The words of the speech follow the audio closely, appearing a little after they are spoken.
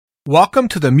Welcome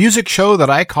to the music show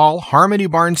that I call Harmony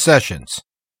Barn Sessions.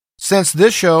 Since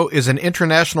this show is an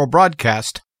international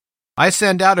broadcast, I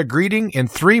send out a greeting in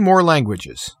 3 more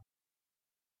languages.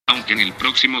 Aunque en el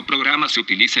próximo programa se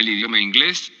utiliza el idioma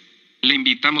inglés, le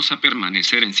invitamos a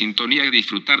permanecer en sintonía y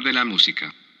disfrutar de la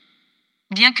música.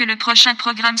 Bien que le prochain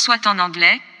programme soit en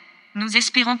anglais, nous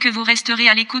espérons que vous resterez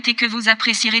à l'écoute et que vous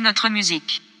apprécierez notre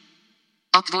musique.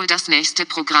 Obwohl das nächste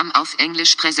Programm auf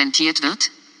Englisch präsentiert wird,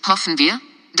 hoffen wir,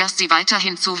 dass Sie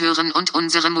weiterhin zuhören und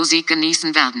unsere Musik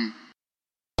genießen werden.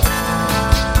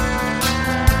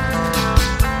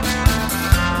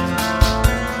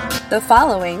 The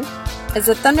following is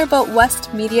a Thunderbolt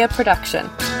West media production.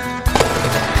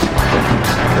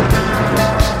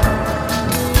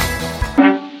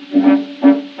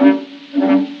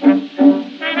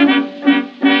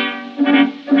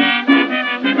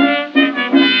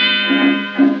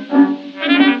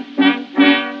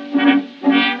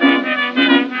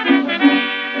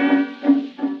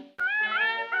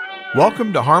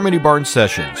 Welcome to Harmony Barn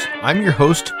Sessions. I'm your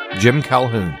host, Jim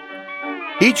Calhoun.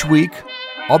 Each week,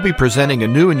 I'll be presenting a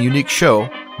new and unique show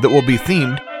that will be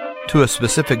themed to a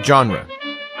specific genre.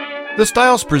 The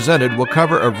styles presented will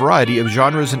cover a variety of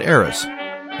genres and eras,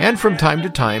 and from time to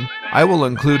time, I will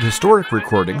include historic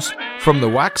recordings from the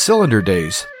wax cylinder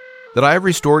days that I have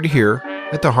restored here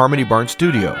at the Harmony Barn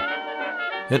Studio.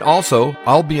 And also,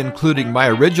 I'll be including my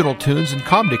original tunes and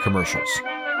comedy commercials.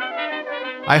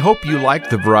 I hope you like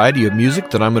the variety of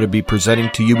music that I'm going to be presenting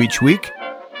to you each week,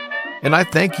 and I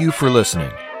thank you for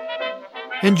listening.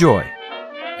 Enjoy.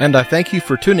 And I thank you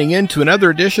for tuning in to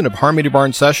another edition of Harmony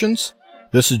Barn Sessions.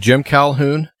 This is Jim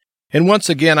Calhoun, and once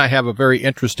again I have a very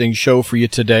interesting show for you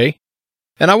today.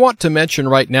 And I want to mention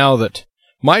right now that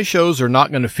my shows are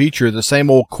not going to feature the same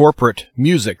old corporate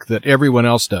music that everyone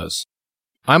else does.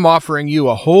 I'm offering you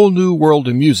a whole new world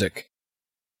of music.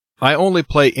 I only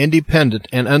play independent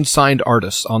and unsigned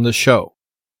artists on the show.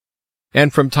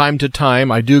 And from time to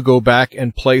time, I do go back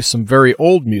and play some very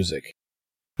old music.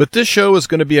 But this show is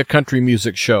going to be a country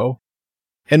music show,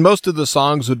 and most of the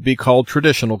songs would be called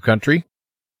traditional country.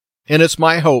 And it's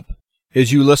my hope,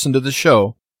 as you listen to the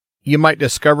show, you might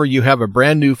discover you have a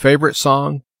brand new favorite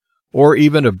song, or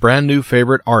even a brand new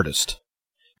favorite artist.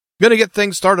 I'm going to get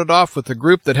things started off with a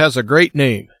group that has a great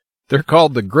name. They're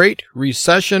called the Great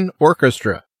Recession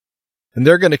Orchestra. And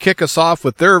they're going to kick us off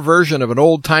with their version of an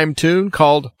old-time tune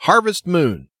called Harvest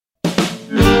Moon. The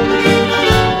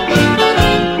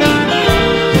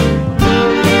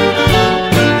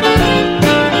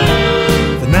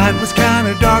night was kind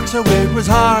of dark, so it was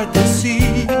hard to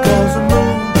see, 'cause the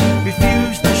moon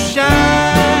refused to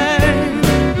shine.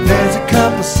 There's a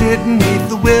couple sitting beneath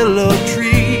the willow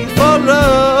tree, for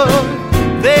love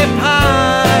they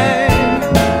pine.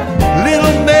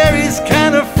 Little Mary's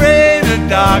kind of afraid of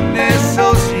darkness,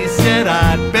 so she said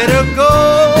I'd better go.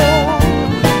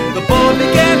 The boy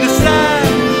began to sigh,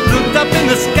 looked up in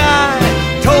the sky,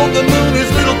 told the moon his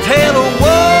little tale of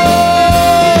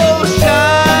woe.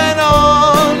 Shine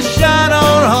on,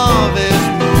 harvest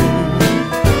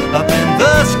moon, up in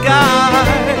the sky.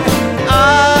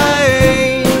 I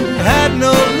ain't had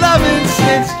no loving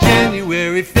since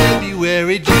January,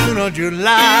 February, June or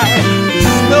July.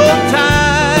 It's no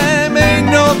time, ain't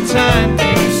no time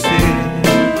to sit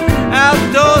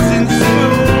outdoors and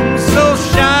zoom. So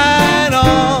shine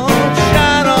on,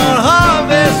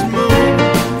 harvest moon,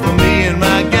 for me and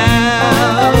my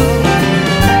gal.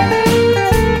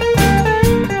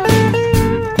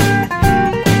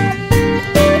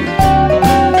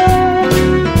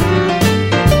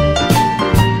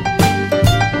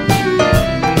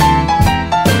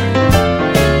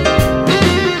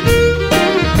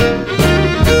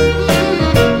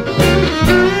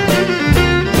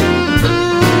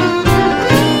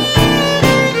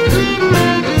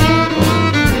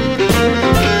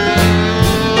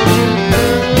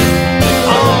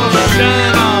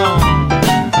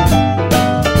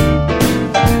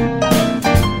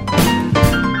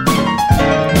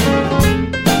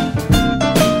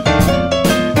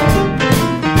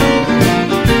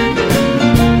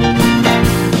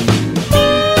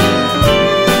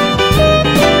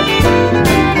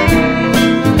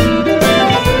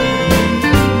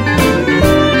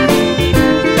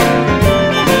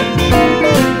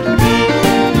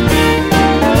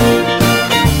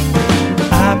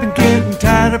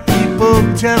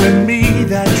 Telling me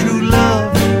that true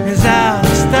love is out of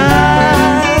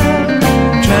style.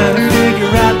 I'm trying to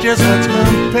figure out just what's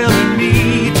compelling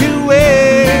me to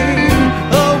wait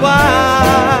a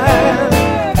while.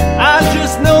 I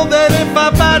just know that if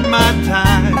I bide my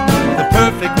time, the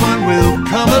perfect one will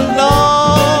come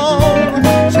along.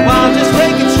 So I'll just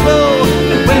take it slow,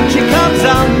 and when she comes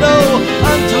I'll know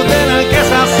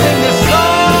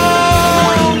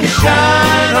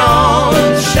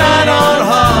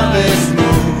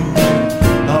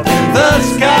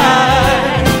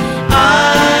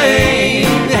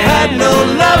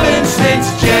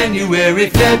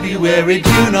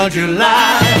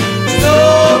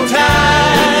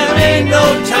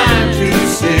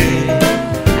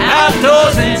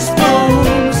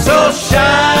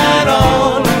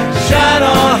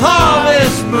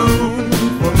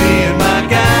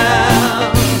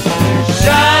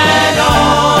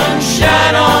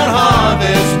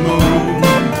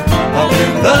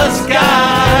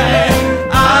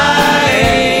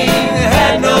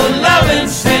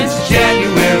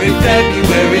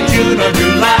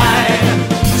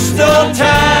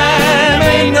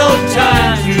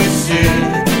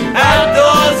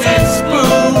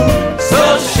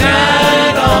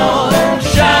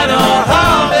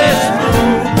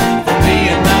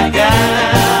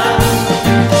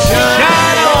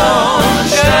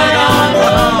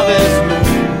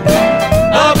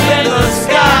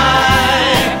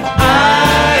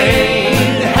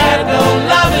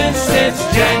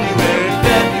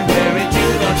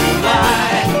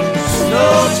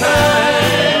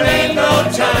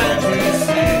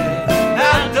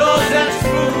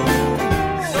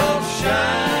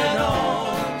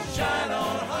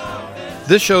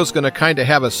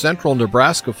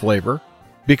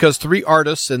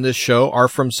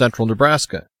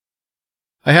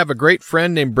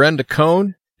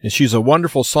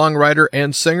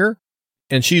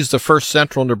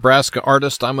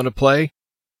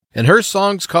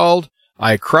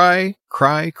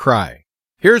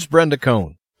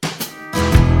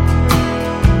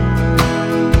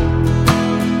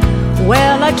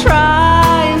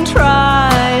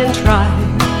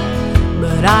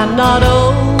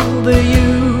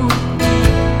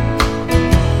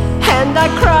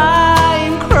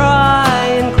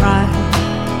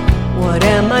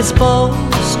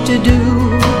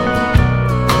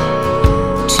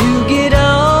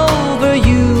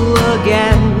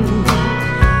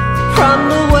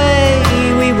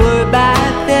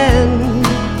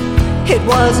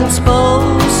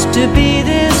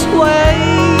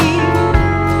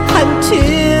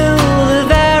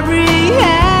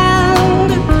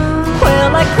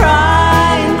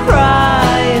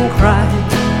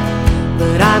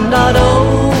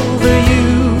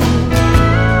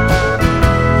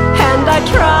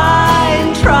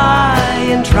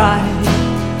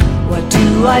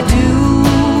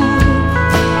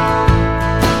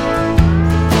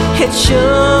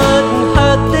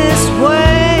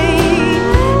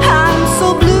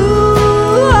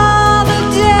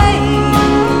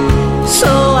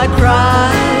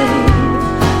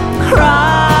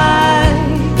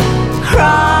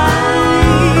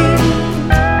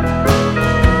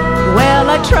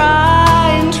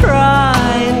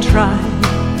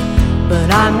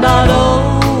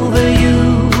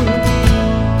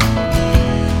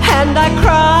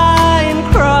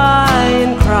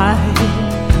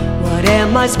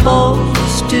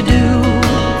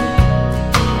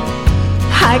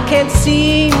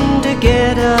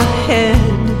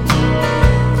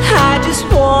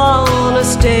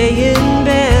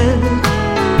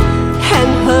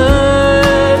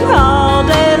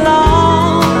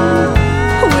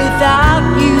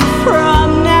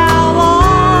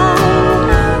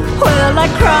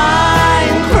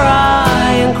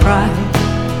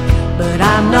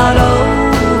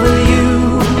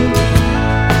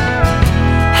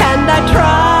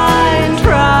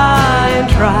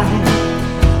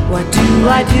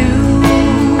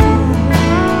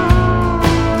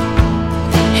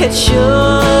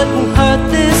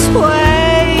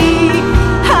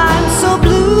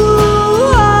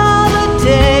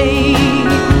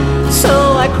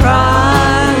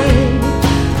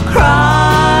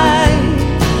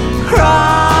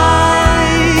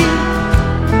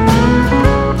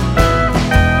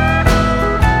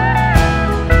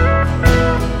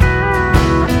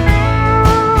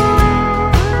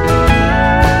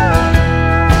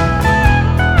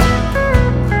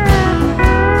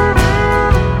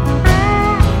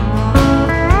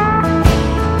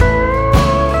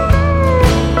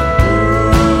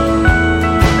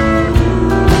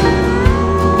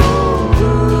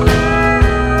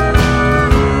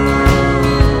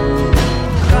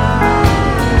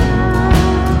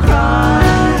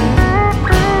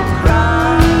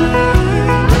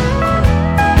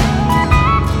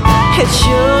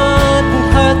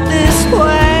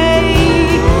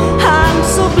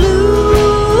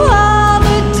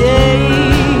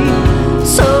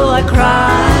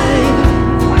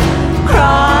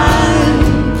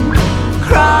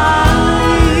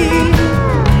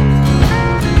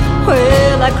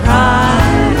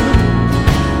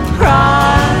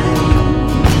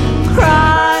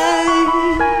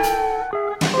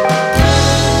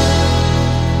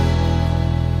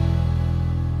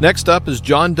Next up is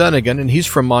John Dunnigan, and he's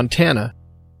from Montana.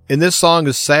 And this song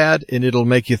is sad, and it'll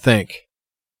make you think.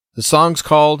 The song's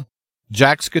called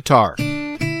Jack's Guitar.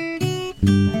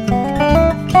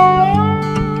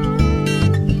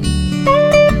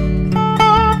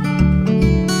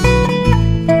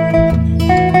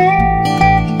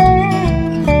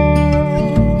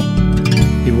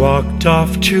 He walked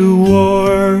off to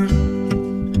war,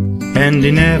 and he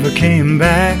never came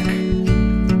back.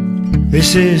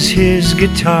 This is his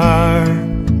guitar.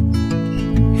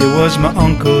 It was my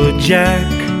Uncle Jack.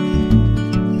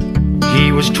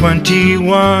 He was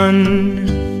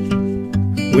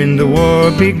 21 when the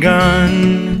war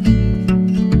begun,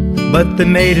 but they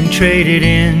made him trade it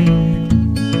in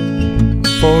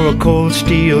for a cold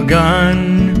steel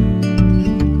gun.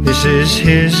 This is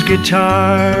his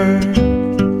guitar.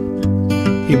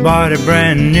 He bought it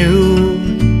brand new,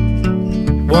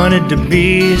 wanted to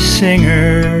be a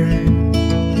singer.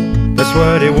 That's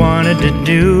what he wanted to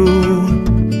do.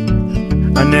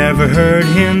 I never heard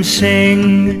him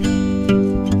sing.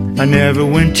 I never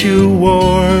went to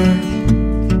war.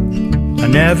 I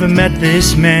never met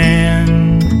this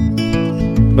man,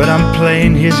 but I'm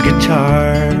playing his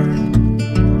guitar.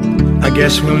 I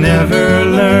guess we'll never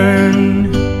learn.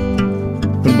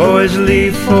 The boys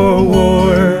leave for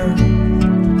war.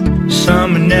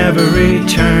 Some never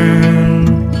return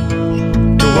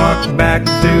to walk back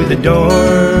through the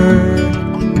door.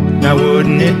 Now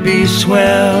wouldn't it be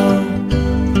swell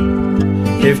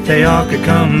if they all could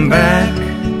come back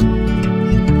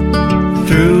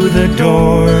through the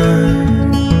door?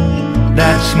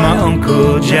 That's my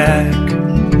Uncle Jack.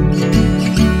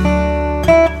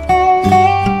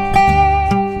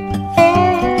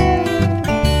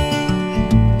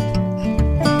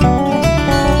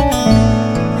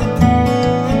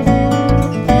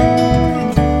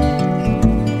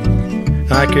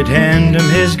 I could hand him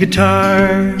his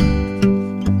guitar,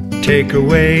 take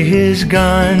away his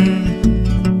gun.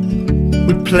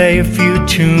 We'd play a few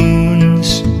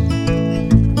tunes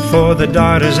for the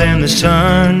daughters and the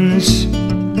sons.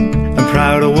 I'm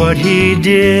proud of what he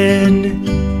did,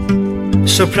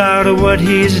 so proud of what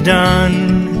he's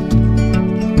done.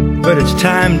 But it's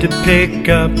time to pick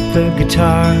up the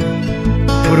guitar,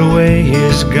 put away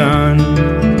his gun.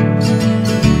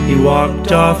 He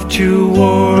walked off to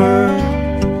war,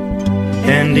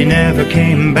 and he never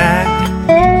came back.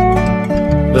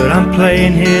 But I'm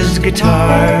playing his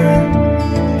guitar.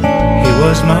 He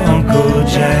was my Uncle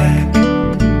Jack.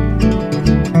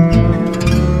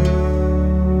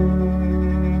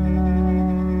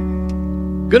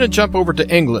 Gonna jump over to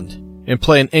England and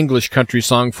play an English country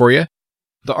song for you.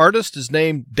 The artist is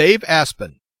named Dave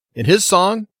Aspen, and his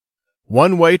song,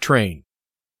 One Way Train.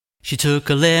 She took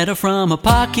a letter from her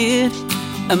pocket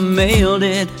and mailed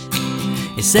it.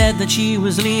 It said that she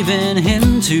was leaving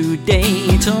him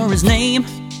today. Tore his name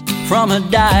from her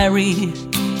diary,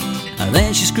 and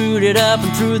then she screwed it up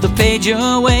and threw the page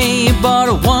away. Bought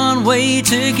a one-way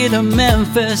ticket to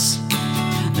Memphis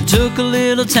and took a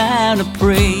little time to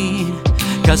pray.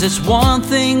 'Cause it's one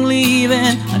thing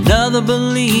leaving, another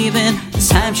believing. This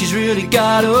time she's really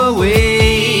got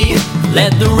away.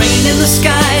 Let the rain in the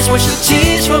skies wash the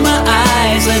tears from her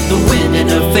eyes. Let the wind in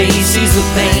her face ease the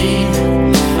pain.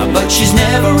 But she's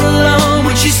never alone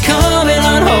when she's coming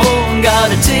on home.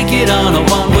 Got a ticket on a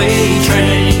one-way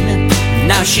train.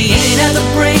 Now she ain't at the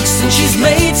brakes and she's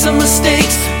made some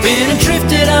mistakes, been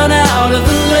drifted on out of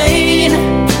the lane.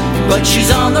 But she's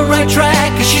on the right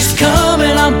track 'cause she's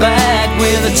coming on back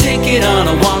with a ticket on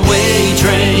a one-way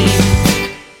train.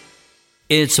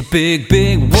 It's a big,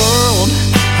 big world,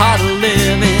 hard to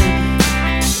live in.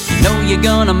 You know you're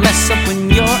gonna mess up when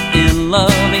you're in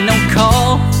love. Ain't no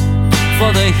call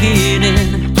for the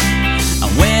hidden.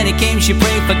 And when it came, she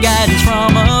prayed for guidance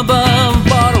from above.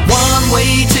 Bought a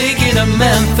one-way ticket to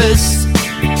Memphis.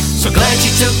 So glad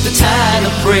she took the time to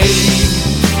pray.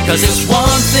 'Cause it's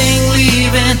one thing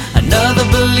leaving, another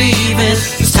believing.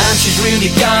 This time she's really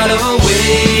got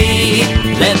away.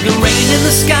 Let the rain in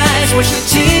the skies wash the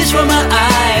tears from her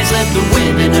eyes. Let the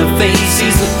wind in her face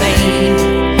ease the pain.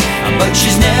 But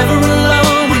she's never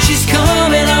alone when she's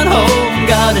coming on home.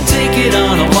 Got a ticket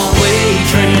on a one-way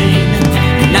train.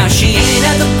 Now she ain't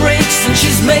at the brakes and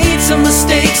she's made some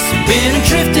mistakes, been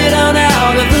drifted on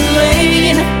out of the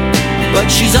lane. But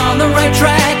she's on the right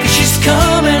track 'cause she's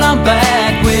coming on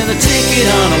back with a ticket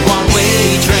on a one-way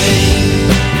train.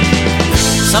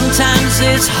 Sometimes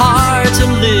it's hard to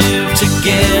live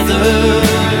together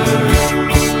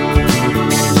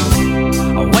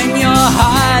when you're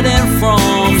hiding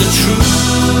from the truth.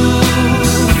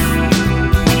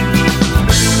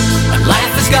 And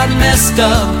life has got messed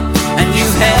up and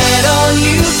you've had all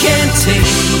you can take.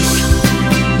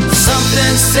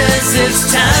 says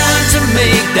it's time to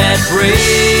make that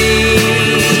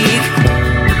break.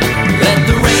 Let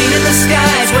the rain in the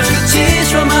skies wash the tears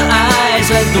from her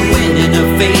eyes. Let the wind in her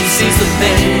face ease the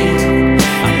pain.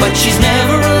 But she's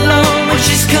never alone when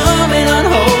she's coming on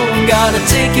home. Got a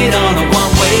ticket on a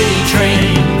one-way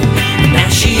train.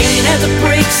 Now she ain't had the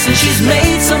brakes and she's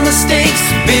made some mistakes.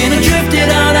 Been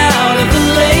drifted on out of the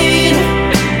lane.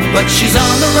 But she's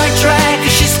on the right track,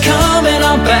 'cause she's coming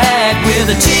on back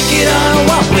with a ticket on a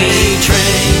one-way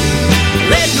train.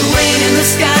 Let the rain in the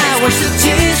sky wash the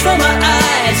tears from her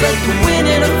eyes. Let the wind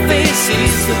in her face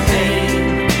ease the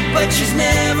pain. But she's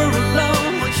never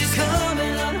alone when she's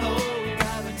coming on home.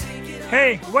 Got a ticket on.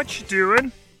 Hey, what you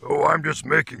doing? Oh, I'm just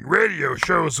making radio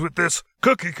shows with this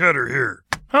cookie cutter here.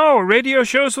 Oh, radio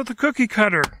shows with a cookie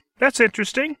cutter. That's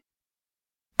interesting.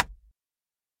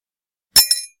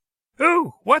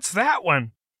 Ooh, what's that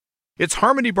one? It's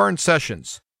Harmony Barn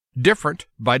Sessions, different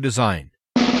by design.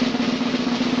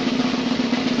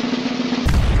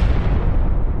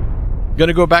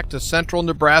 Gonna go back to central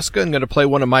Nebraska and gonna play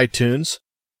one of my tunes.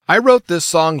 I wrote this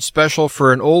song special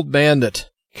for an old man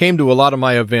that came to a lot of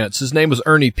my events. His name was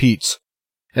Ernie Peets,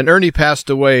 and Ernie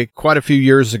passed away quite a few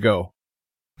years ago.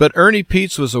 But Ernie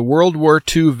Peets was a World War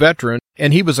II veteran,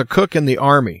 and he was a cook in the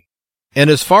Army. And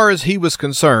as far as he was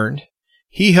concerned,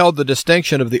 he held the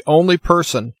distinction of the only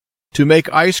person to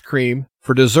make ice cream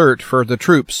for dessert for the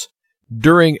troops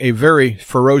during a very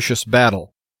ferocious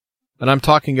battle. And I'm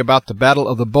talking about the Battle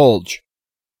of the Bulge.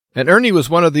 And Ernie was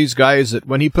one of these guys that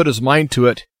when he put his mind to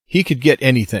it, he could get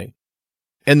anything.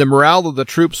 And the morale of the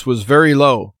troops was very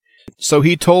low. So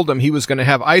he told them he was going to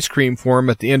have ice cream for them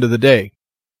at the end of the day.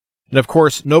 And of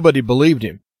course, nobody believed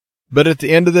him. But at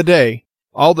the end of the day,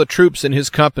 all the troops in his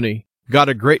company got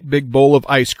a great big bowl of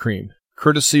ice cream,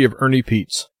 courtesy of Ernie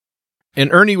Peets.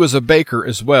 And Ernie was a baker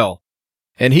as well,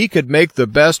 and he could make the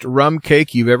best rum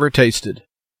cake you've ever tasted.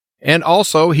 And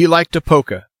also, he liked a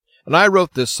polka, and I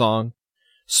wrote this song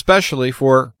specially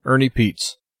for Ernie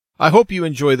Peets. I hope you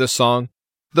enjoy this song,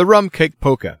 The Rum Cake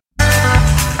Polka.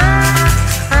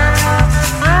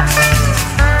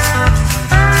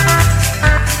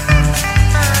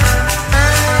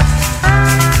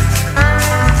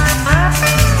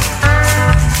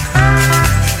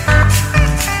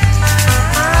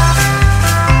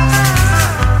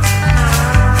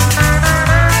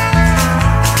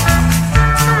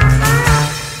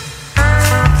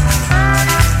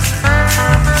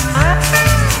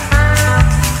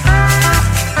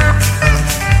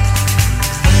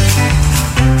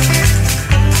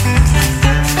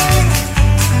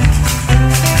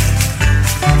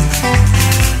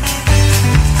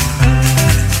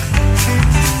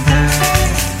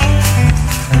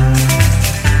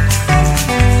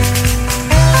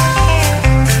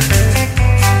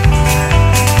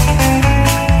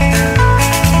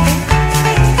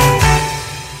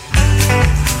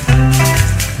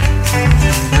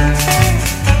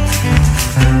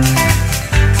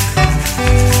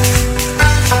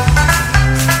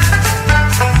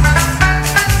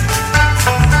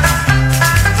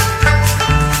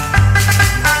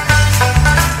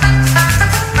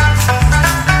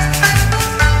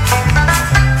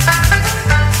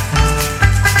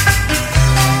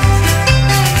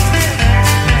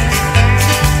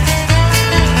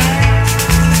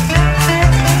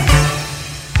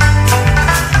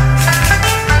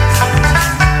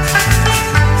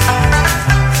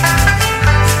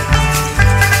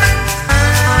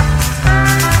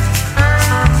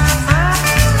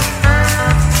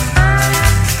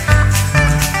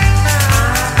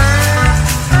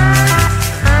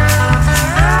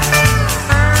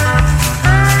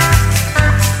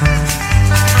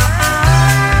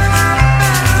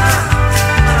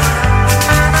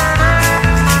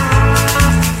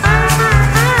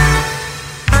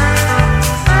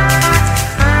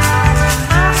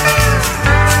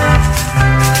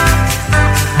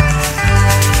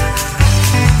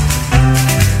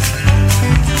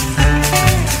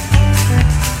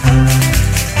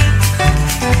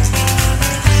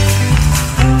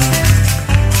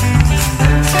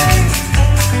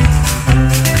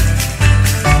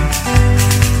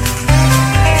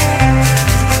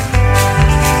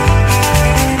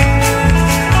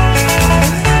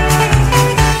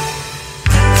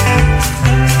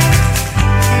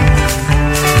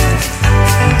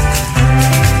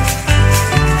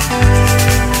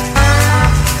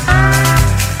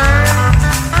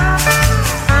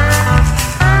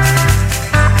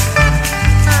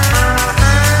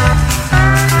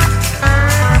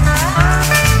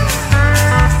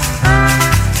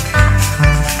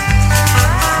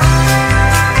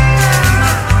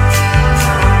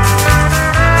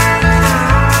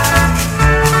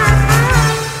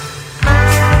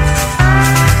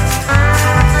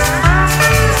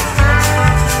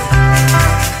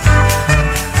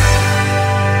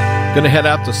 Gonna head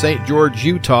out to St. George,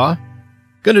 Utah.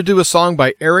 Gonna do a song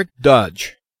by Eric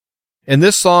Dodge. And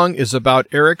this song is about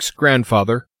Eric's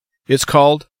grandfather. It's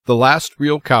called The Last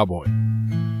Real Cowboy.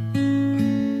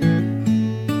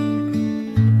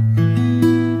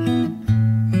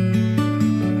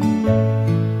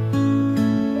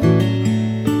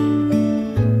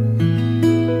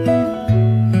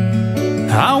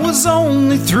 I was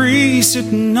only 3,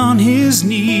 sitting on his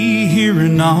knee,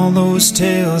 hearing all those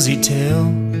tales he'd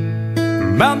tell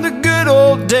about the good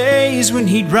old days when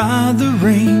he'd ride the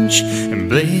range and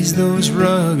blaze those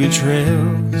rugged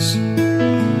trails.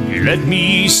 He let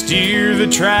me steer the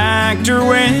tractor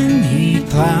when he'd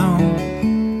plow,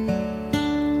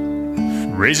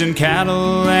 raising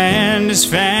cattle and his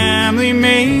family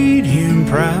made him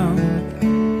proud.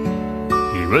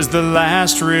 He was the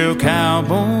last real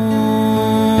cowboy.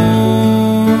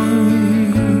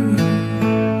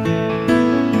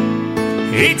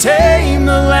 He tamed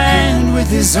the land with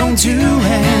his own 2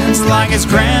 hands, like his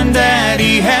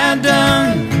granddaddy had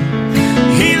done.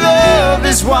 He loved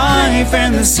his wife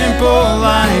and the simple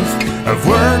life of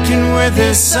working with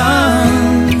his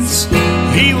sons.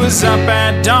 He was up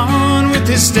at dawn with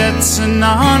his Stetson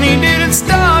on. He didn't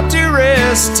stop to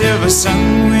rest till the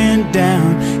sun went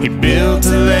down. He built a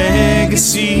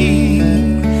legacy,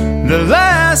 the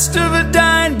last of a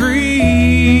dying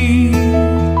breed.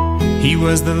 He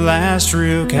was the last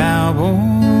real cowboy.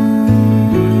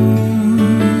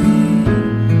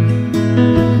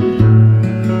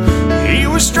 He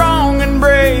was strong and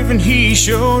brave, and he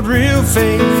showed real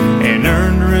faith and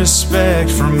earned respect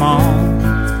from all.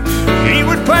 He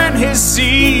would plant his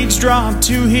seeds, drop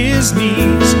to his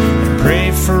knees, and pray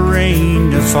for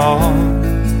rain to fall.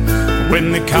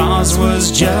 When the cause was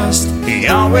just, he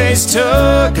always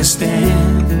took a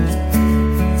stand.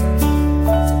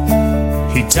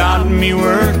 He taught me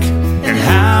work and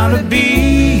how to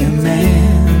be a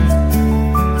man.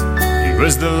 He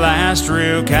was the last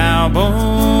real cowboy.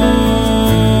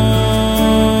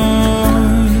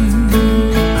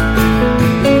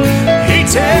 He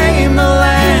tamed the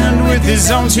land with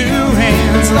his own 2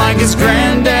 hands, like his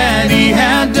granddaddy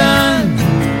had done.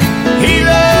 He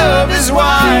loved his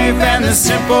wife and the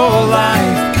simple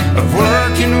life of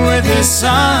working with his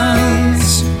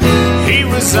sons. He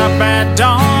was up at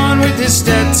dawn with his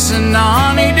Stetson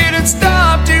on. He didn't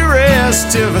stop to rest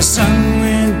till the sun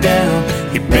went down.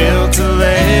 He built a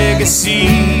legacy,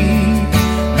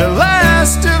 the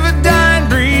last of a dying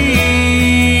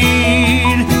breed.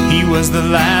 He was the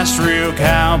last real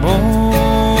cowboy.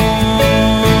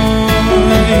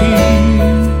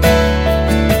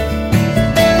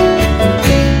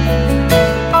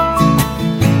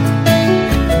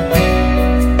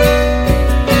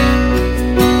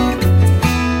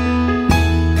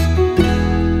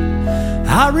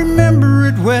 I remember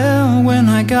it well when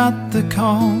I got the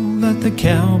call that the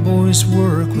cowboy's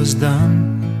work was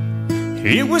done.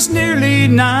 It was nearly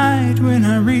night when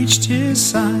I reached his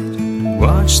side and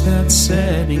watched that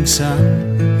setting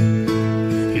sun.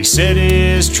 He said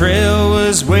his trail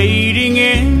was waiting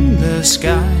in the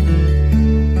sky.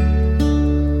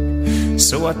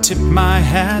 So I tipped my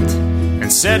hat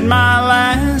and said my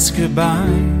last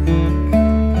goodbye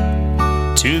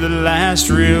to the last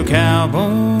real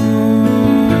cowboy.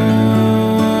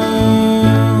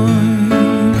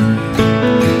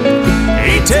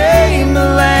 Tamed the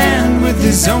land with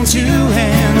his own 2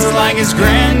 hands, like his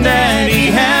granddaddy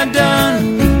had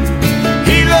done.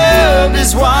 He loved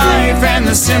his wife and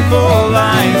the simple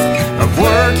life of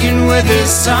working with his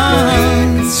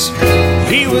sons.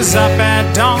 He was up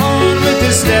at dawn with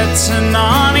his Stetson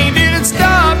on. He didn't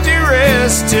stop to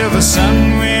rest till the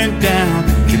sun went down.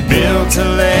 He built a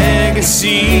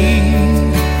legacy,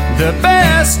 the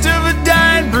best of a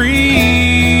dying breed.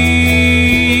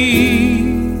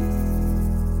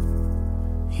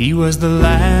 He was the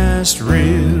last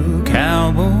real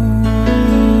cowboy.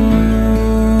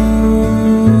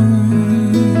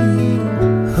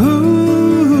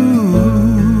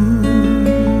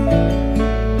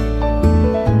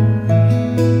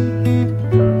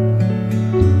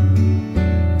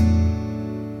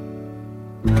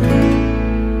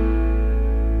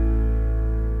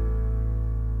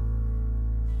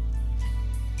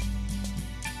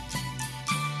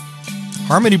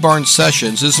 Harmony Barn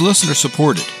Sessions is listener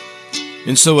supported,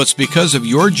 and so it's because of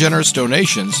your generous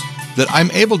donations that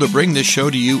I'm able to bring this show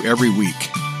to you every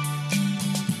week.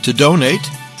 To donate,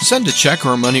 send a check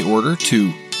or money order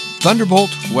to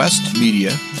Thunderbolt West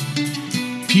Media,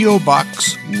 P.O.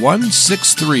 Box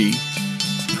 163,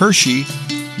 Hershey,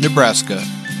 Nebraska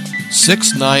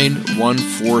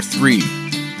 69143.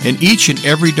 And each and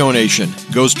every donation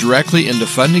goes directly into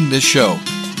funding this show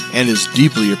and is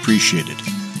deeply appreciated.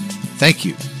 Thank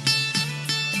you.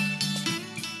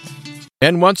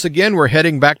 And once again, we're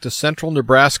heading back to central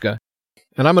Nebraska,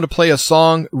 and I'm going to play a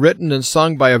song written and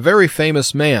sung by a very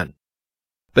famous man.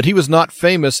 But he was not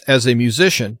famous as a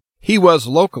musician. He was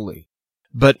locally.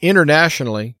 But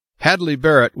internationally, Hadley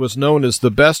Barrett was known as the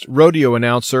best rodeo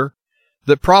announcer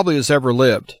that probably has ever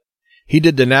lived. He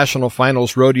did the National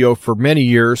Finals Rodeo for many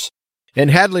years,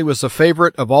 and Hadley was a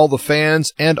favorite of all the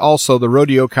fans and also the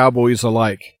rodeo cowboys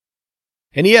alike.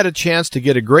 And he had a chance to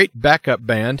get a great backup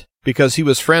band because he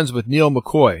was friends with Neil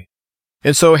McCoy.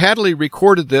 And so Hadley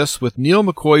recorded this with Neil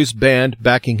McCoy's band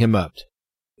backing him up.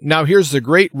 Now here's the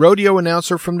great rodeo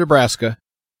announcer from Nebraska,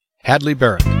 Hadley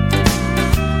Barrett.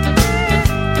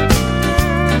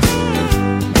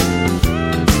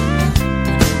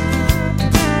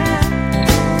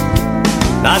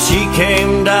 Now she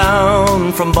came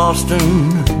down from Boston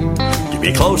to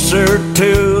be closer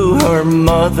to her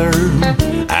mother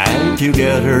and to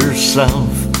get herself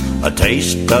a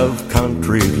taste of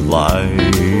country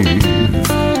life.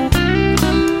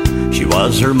 She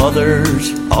was her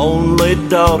mother's only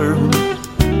daughter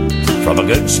from a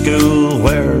good school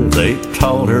where they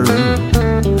taught her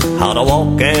how to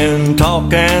walk and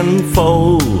talk and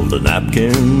fold a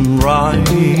napkin right.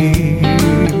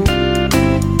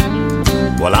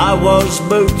 Well, I was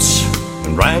boots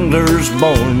and wranglers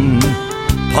born,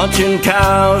 punching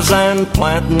cows and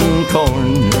planting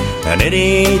corn, and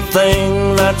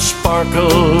anything that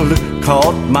sparkled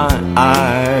caught my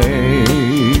eye.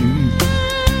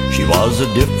 She was a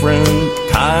different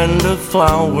kind of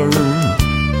flower,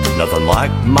 nothing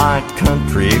like my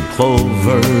country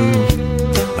clover,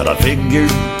 and I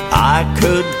figured I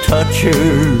could touch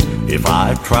her if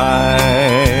I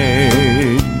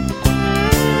tried.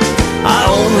 I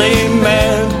only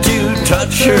meant to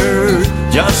touch her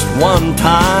just one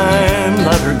time,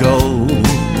 let her go.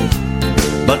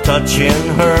 But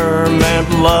touching her meant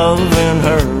loving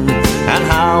her, and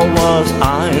how was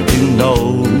I to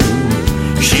know?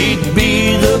 She'd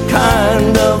be the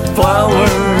kind of flower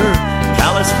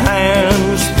callous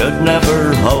hands could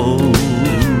never hold.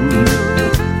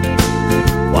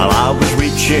 While I was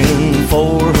reaching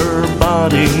for her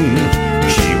body,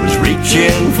 she was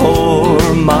reaching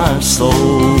for my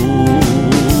soul.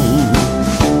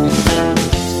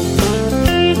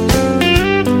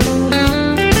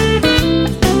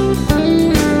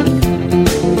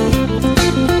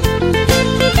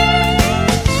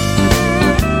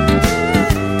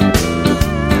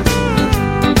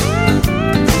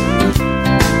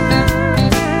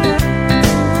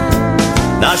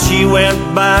 Now she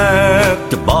went back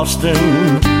to Boston.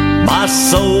 My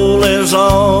soul is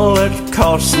all it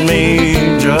cost me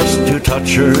just to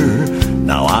touch her.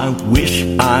 Now I wish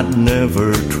I'd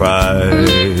never tried.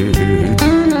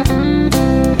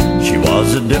 She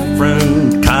was a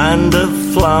different kind of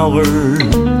flower,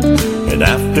 and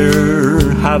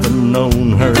after having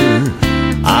known her,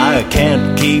 I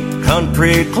can't keep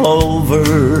country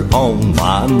clover on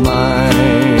my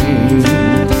mind.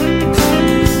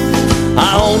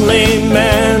 I only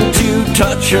meant to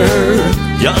touch her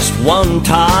just one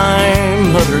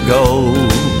time, let her go.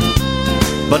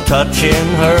 But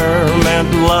touching her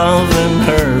meant loving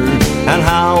her, and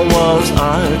how was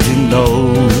I to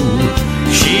know?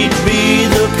 She'd be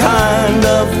the kind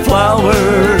of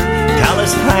flower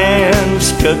callous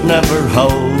hands could never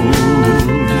hold.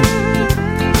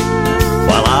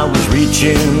 While I was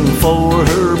reaching for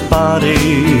her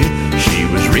body, she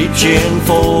was reaching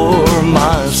for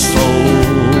my soul.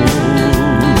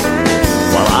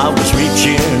 I was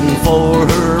reaching for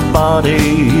her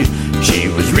body, she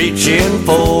was reaching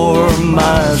for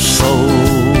my soul.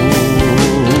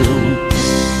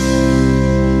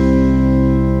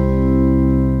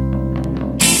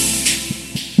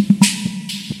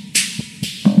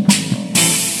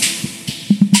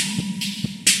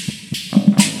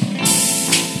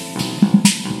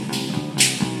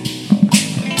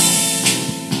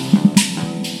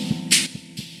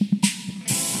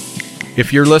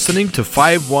 If you're listening to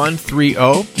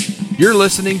 5130, you're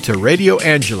listening to Radio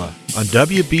Angela on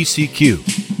WBCQ.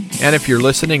 And if you're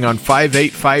listening on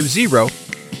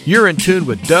 5850, you're in tune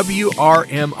with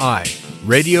WRMI,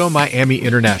 Radio Miami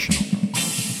International.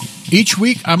 Each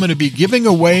week, I'm going to be giving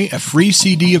away a free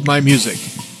CD of my music.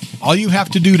 All you have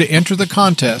to do to enter the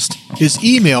contest is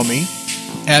email me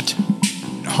at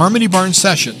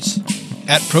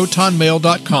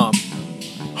harmonybarnsessions@protonmail.com.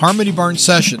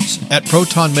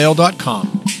 harmonybarnsessions@protonmail.com.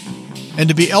 And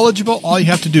to be eligible, all you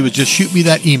have to do is just shoot me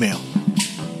that email.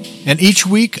 And each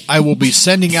week, I will be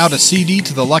sending out a CD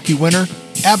to the lucky winner,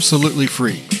 absolutely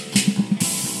free.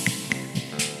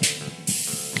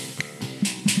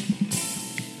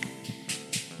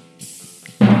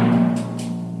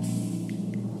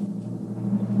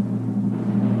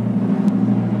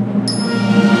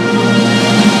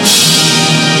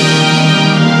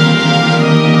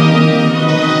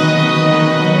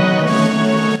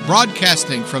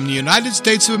 from the United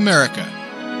States of America.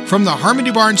 From the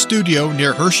Harmony Barn studio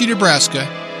near Hershey, Nebraska,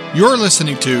 you're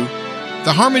listening to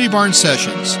the Harmony Barn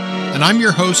Sessions, and I'm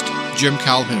your host, Jim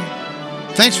Calhoun.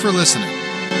 Thanks for listening.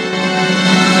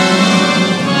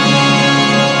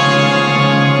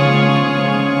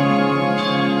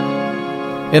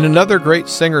 And another great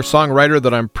singer-songwriter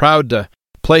that I'm proud to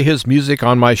play his music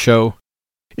on my show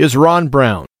is Ron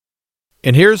Brown.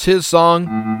 And here's his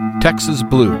song, Texas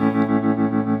Blue.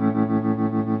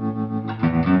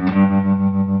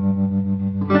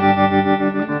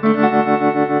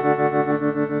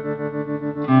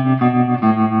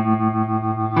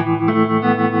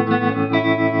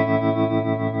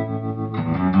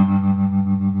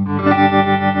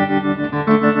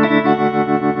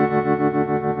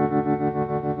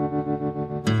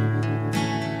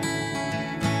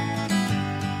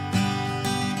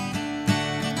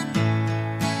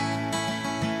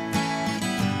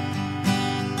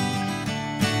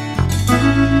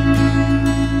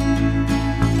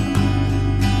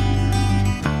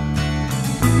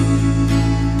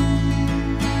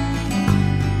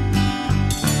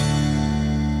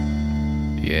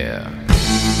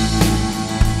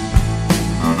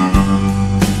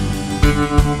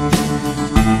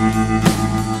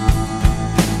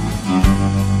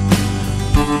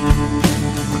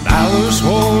 Dallas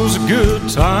was a good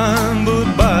time,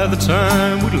 but by the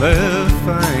time we left,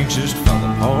 things just fell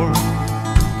apart.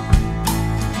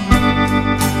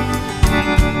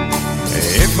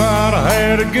 If I'd have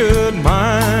had a good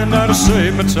mind, I'd have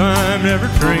saved my time, never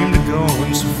dreamed of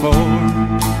going so far.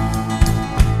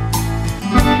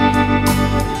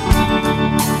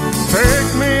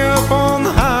 Picked me up on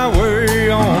the highway,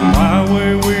 on my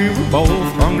way, we were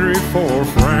both hungry for a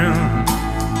friend.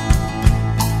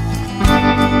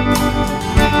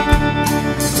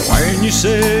 When you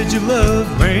said you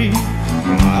loved me,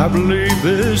 I believe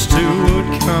this too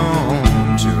would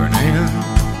come to an end.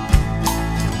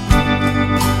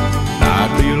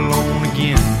 I'd be alone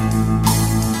again.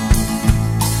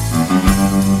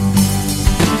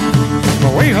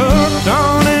 But we hooked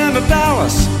on into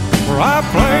Dallas, where I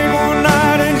played one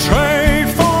night and trade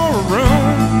for a room.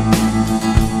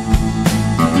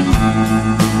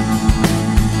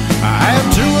 At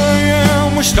 2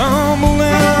 a.m. we stumbled in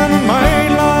and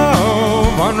made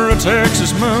love under a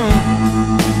Texas moon.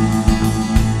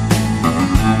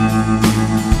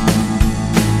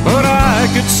 But I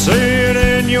could see it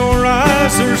in your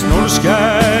eyes, there's no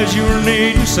disguise, you were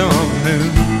needing something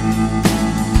new.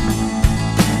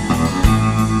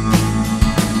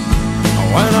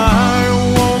 When I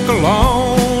walk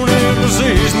alone, it was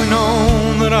easily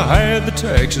known that I had the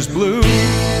Texas blues.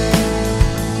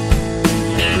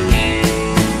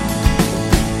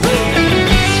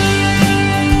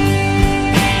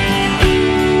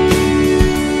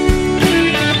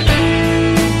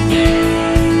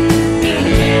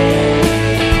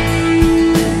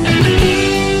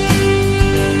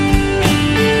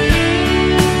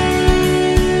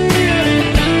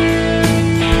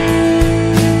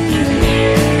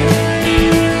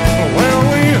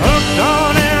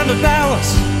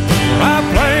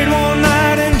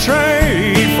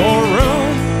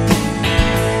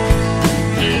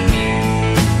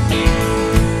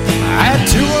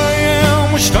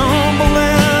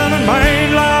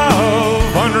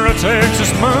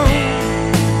 Texas moon.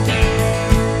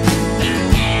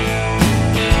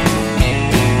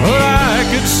 But I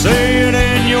could see it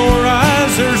in your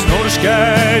eyes, there's no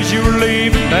disguise, you were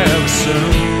leaving Dallas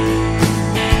soon.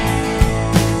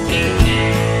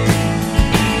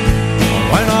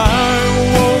 When I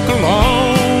woke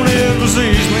alone, it was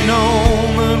easily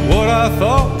known that what I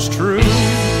thought was true.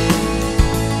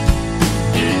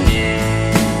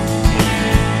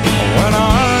 When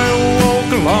I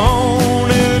woke alone,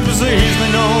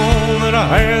 easily known that I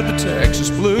had the Texas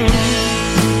blues.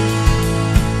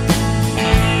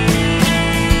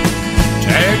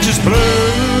 Texas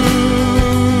blues.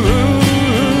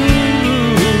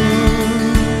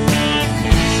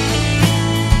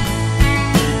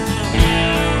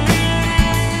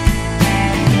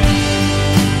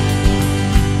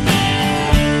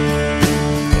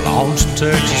 Lonesome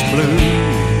Texas blues.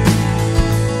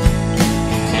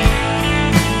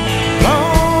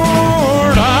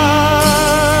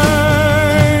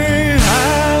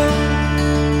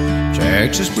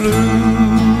 Texas blues.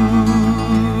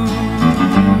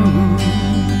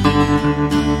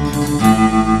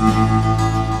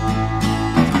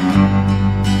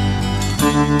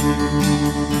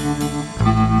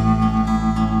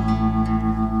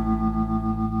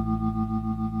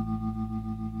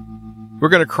 We're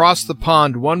going to cross the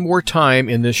pond one more time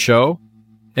in this show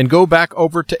and go back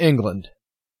over to England.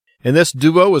 And this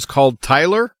duo is called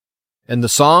Tyler, and the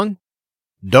song,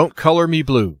 Don't Color Me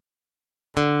Blue.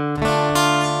 The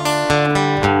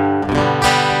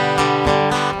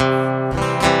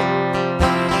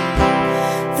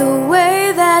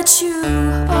way that you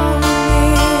hold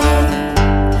me,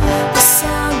 the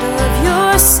sound of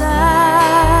your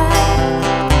sigh,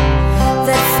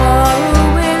 that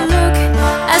faraway look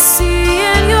I see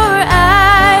in your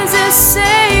eyes is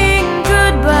saying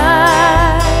goodbye.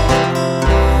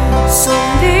 So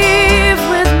leave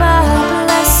with my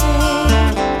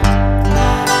blessing,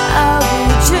 I'll be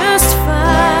just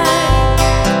fine.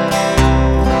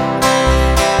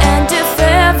 And if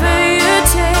ever you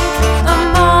take a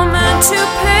moment to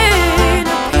paint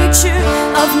a picture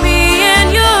of me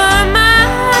in your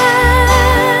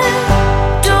mind,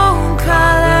 don't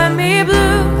color me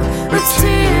blue with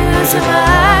tears of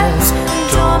eyes.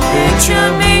 Don't picture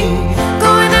me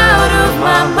going out of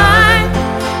my mind.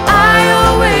 I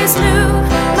always knew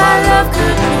my love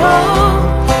couldn't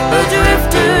hold a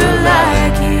drifter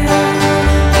like you.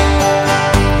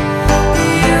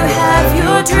 You have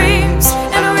your dreams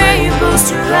and rainbows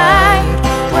to ride.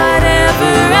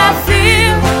 Whatever I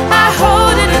feel, I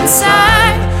hold it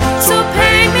inside. So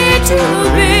paint me to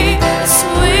be a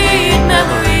sweet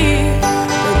memory,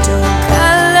 but don't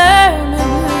color me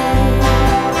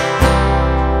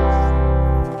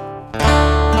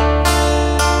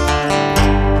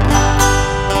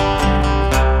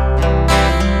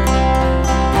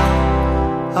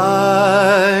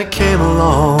I came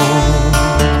along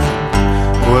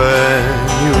when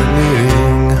you were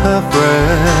needing a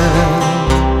friend,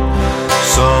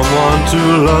 someone to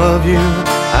love you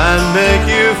and make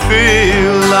you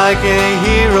feel like a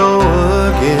hero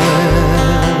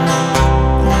again.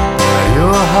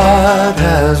 Your heart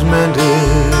has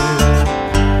mended,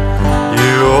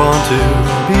 you want to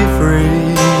be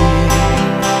free.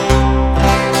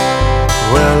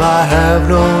 Well, I have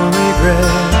no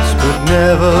regrets, but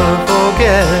never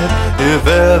forget if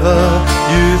ever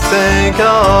you think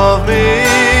of me.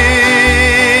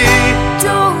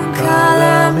 Don't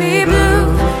color me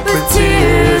blue with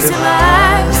tears in my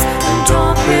eyes, and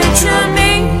don't picture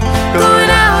me going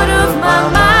out of my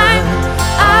mind.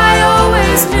 I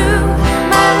always knew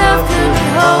my love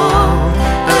couldn't hold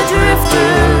a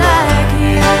drifter like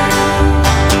you.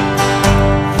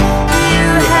 You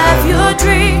have your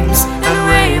dreams and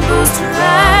rainbows to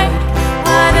ride.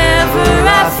 Whatever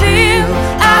I feel,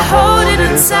 I hold it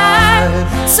inside.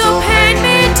 So paint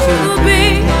me to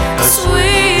be a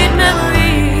sweet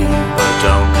memory, but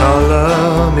don't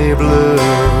color me blue.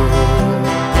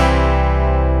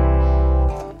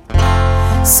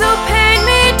 So paint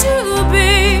me to be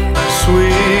a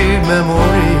sweet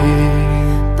memory,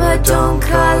 but don't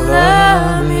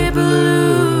color me blue.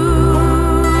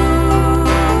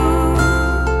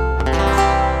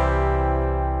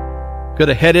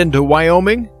 Gonna head into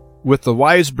Wyoming with the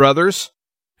Wise Brothers,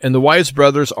 and the Wise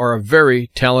Brothers are a very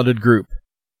talented group.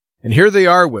 And here they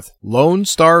are with Lone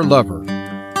Star Lover.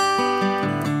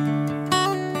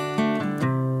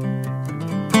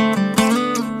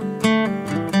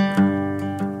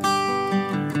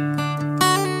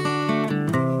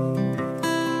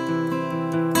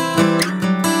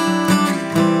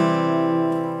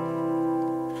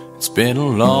 It's been a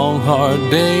long, hard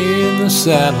day in the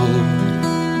saddle.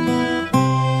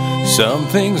 Some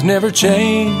things never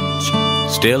change,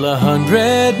 still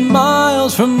 100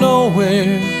 miles from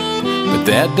nowhere, but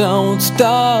that don't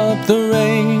stop the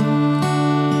rain.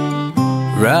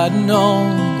 Riding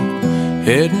on,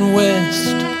 heading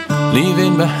west,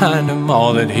 leaving behind him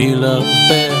all that he loves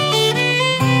best.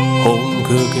 Home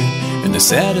cooking and the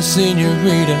saddest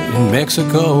senorita in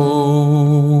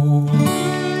Mexico.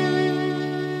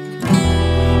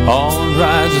 On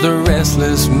rides the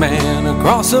restless man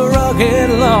across a rugged,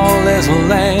 lawless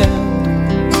land.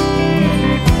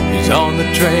 He's on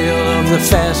the trail of the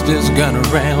fastest gun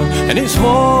around, and he's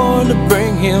sworn to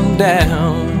bring him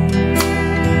down.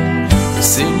 The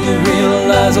senorita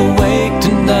lies awake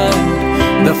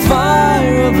tonight, the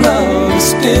fire of love is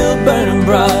still burning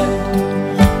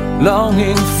bright,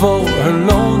 longing for her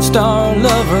Lone Star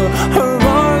lover. Her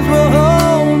arms will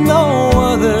hold no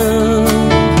other.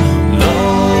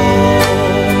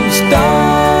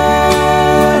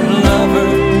 Star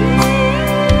lover,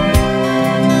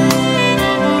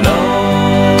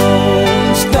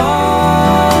 Lone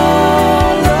Star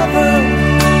lover,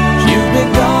 you've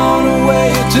been gone away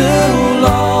too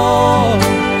long.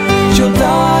 She'll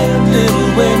die a little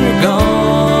when you're gone.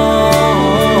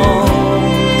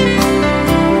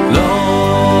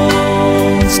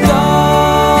 Lone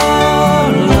Star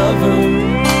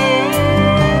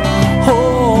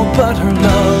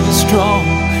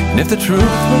the truth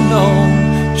be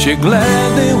known, she'd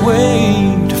gladly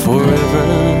wait forever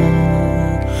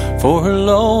for her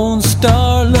Lone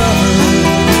Star lover.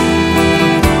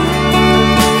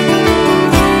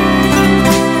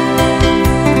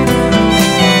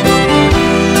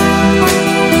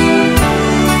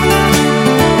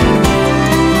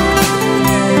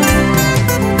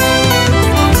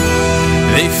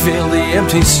 They filled the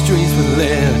empty streets with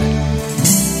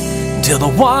lead till the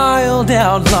wild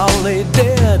outlaw lay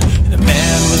dead. And the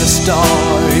man with a star,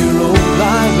 he rode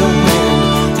like the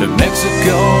wind to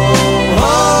Mexico.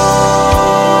 Oh,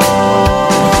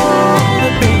 to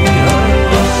be a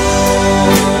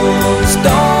Lone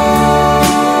Star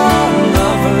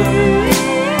lover.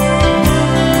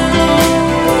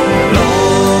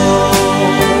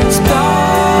 Lone Star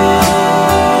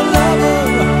lover,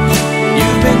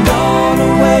 you've been gone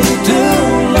away too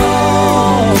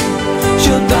long.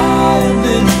 She'll die and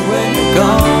then when you're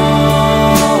gone.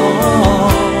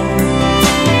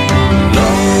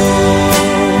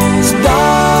 Lone Star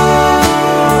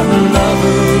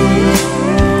lover.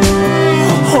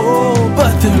 Oh,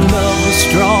 but their love was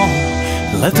strong.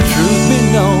 Let the truth be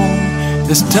known,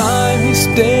 this time he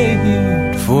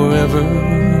stayed forever.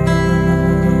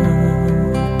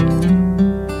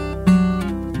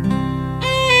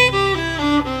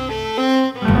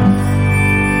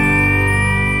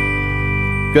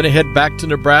 Going to head back to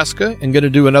Nebraska and going to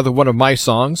do another one of my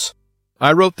songs.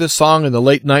 I wrote this song in the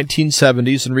late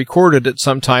 1970s and recorded it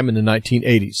sometime in the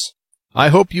 1980s. I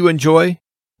hope you enjoy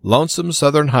Lonesome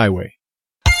Southern Highway.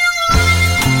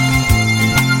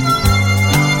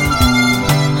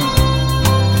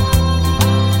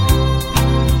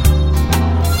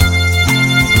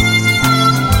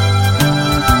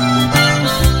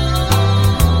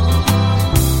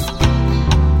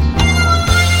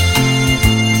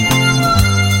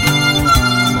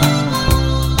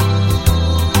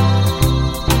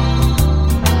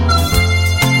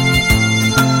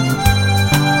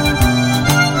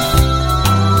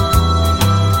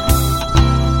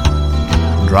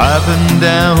 Driving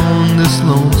down this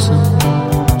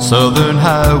lonesome southern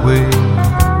highway,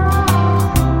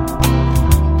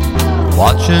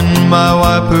 watching my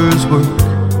wipers work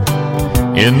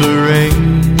in the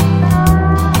rain.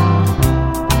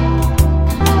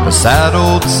 A sad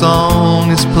old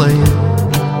song is playing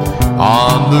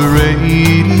on the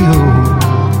radio,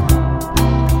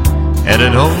 and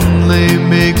it only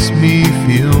makes me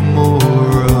feel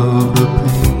more of the pain.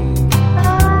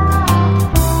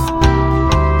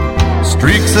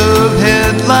 Streaks of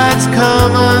headlights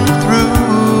coming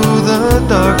through the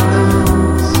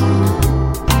darkness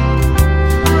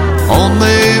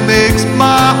only makes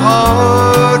my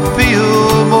heart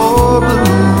feel more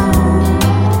blue.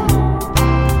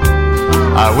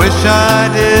 I wish I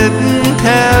didn't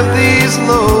have these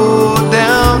low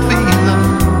down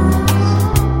feelings,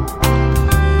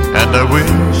 and I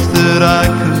wish that I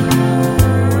could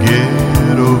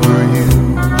get over you.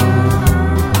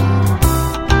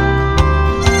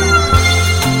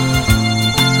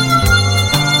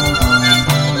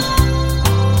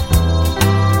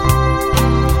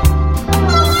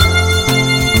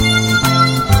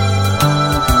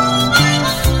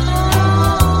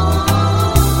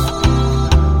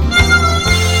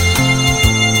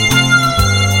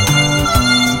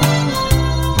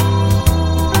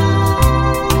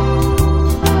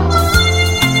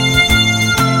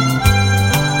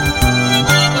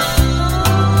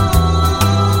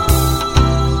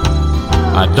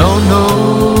 I don't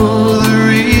know the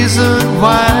reason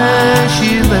why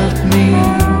she left me.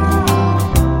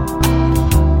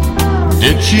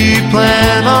 Did she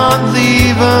plan on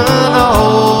leaving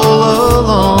all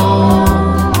alone?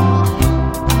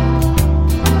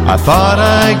 I thought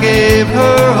I gave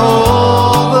her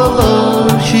all the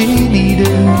love she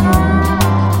needed,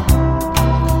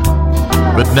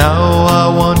 but now I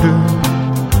wonder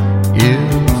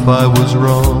if I was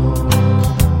wrong.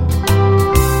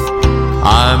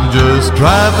 I'm just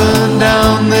driving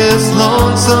down this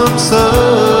lonesome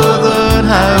southern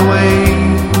highway,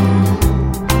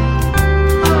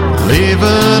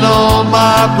 leaving all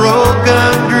my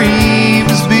broken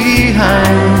dreams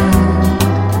behind.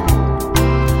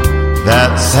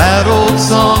 That sad old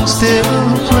song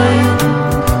still playing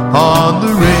on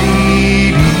the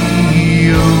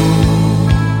radio.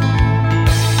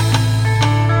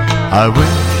 I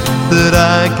wish that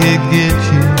I could get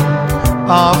you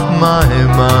off my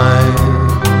mind.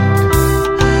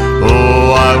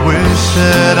 Oh, I wish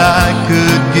that I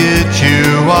could get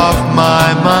you off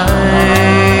my mind.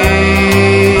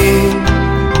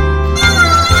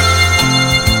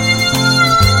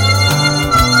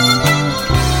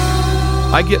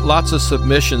 I get lots of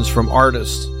submissions from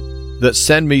artists that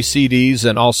send me CDs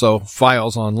and also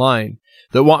files online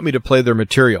that want me to play their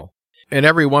material. And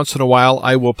every once in a while,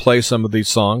 I will play some of these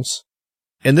songs.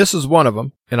 And this is one of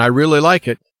them, and I really like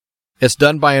it. It's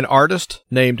done by an artist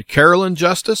named Carolyn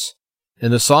Justice,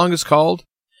 and the song is called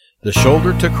The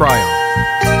Shoulder to Cry On.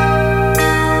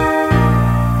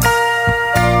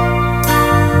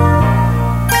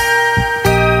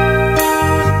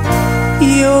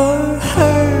 You're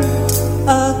hurt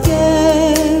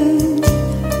again.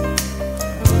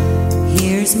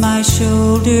 Here's my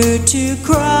shoulder to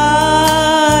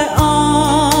cry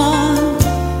on.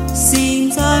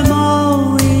 Seems I'm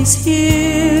always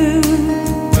here.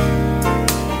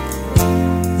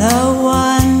 The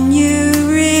one you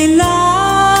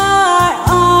rely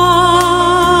on.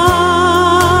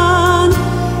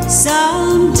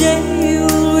 Someday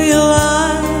you'll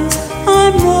realize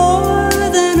I'm more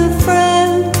than a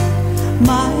friend.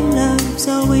 My love's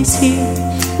always here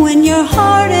when your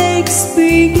heartaches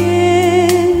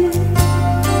begin.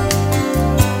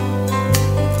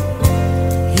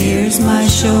 Here's my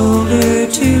shoulder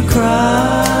to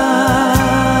cry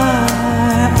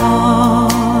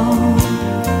on.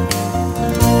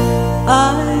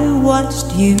 I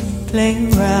watched you play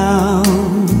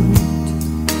around,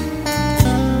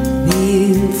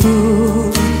 being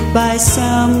fooled by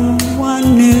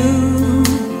someone new.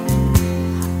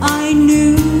 I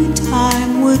knew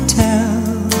time would tell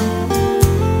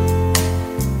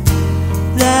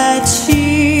that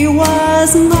she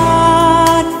was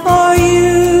not for you.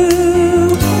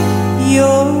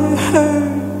 You're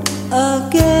hurt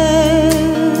again.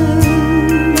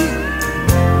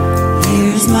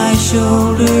 Here's my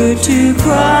shoulder to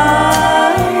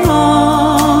cry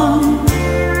on.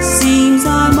 Seems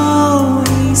I'm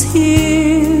always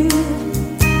here.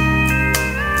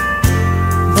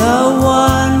 The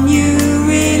one you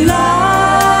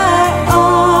rely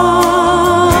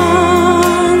on.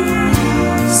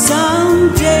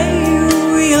 Someday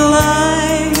you'll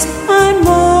realize I'm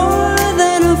more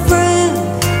than a friend.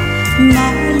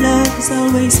 My love's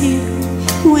always here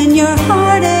when your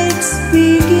heartaches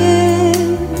begin.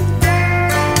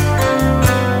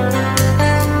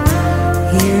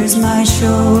 Here's my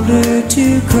shoulder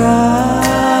to cry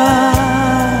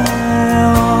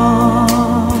on.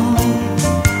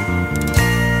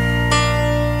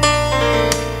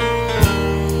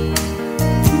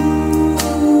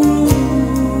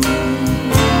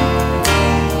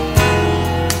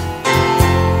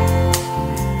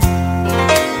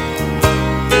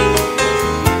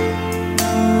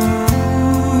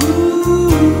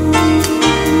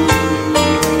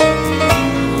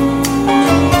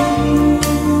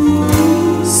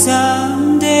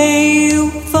 Someday you'll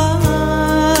find,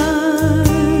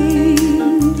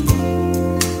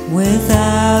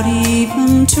 without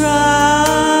even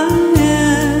trying,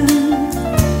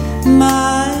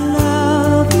 my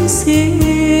love is here.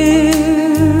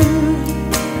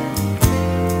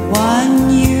 One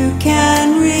you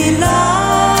can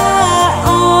rely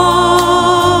on.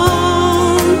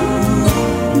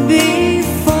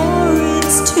 Before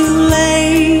it's too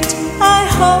late, I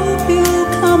hope you'll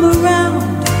come around.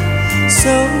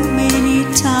 So many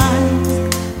times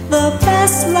the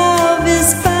best love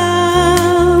is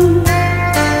found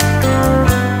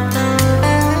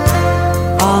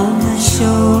on the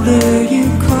shoulder you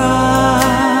cry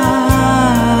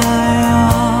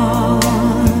on.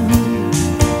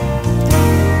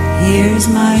 Here's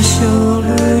my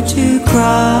shoulder to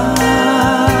cry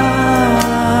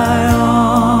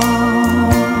on.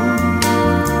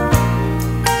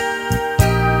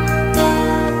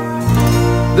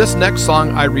 This next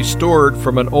song I restored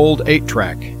from an old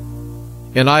 8-track.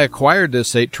 And I acquired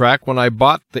this 8-track when I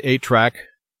bought the 8-track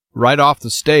right off the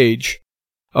stage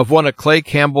of one of Clay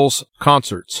Campbell's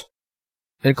concerts.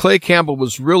 And Clay Campbell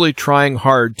was really trying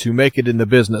hard to make it in the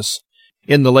business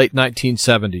in the late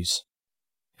 1970s.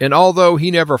 And although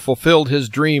he never fulfilled his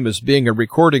dream as being a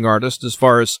recording artist as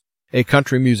far as a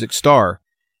country music star,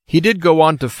 he did go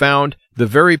on to found the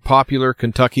very popular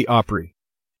Kentucky Opry.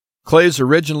 Clay's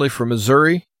originally from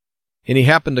Missouri, and he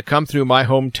happened to come through my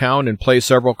hometown and play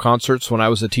several concerts when I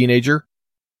was a teenager.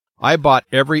 I bought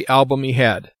every album he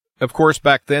had. Of course,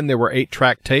 back then there were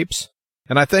 8-track tapes,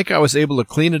 and I think I was able to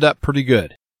clean it up pretty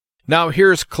good. Now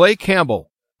here's Clay Campbell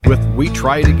with We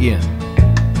Tried Again.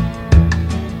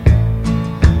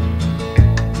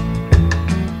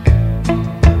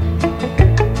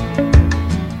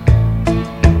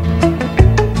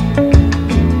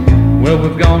 Well,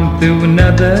 we've gone through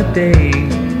another day,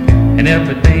 and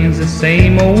everything's the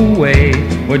same old way.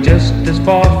 We're just as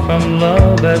far from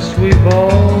love as we've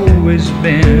always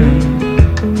been.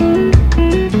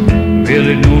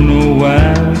 Really don't know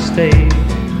why we stay.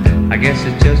 I guess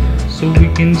it's just so we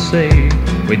can say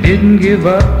we didn't give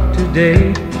up today,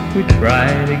 we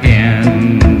tried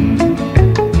again.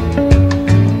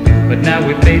 But now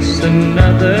we face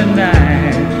another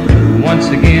night. Once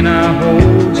again I'll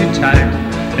hold you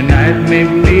tight. Tonight may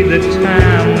be the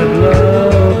time that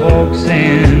love walks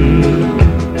in.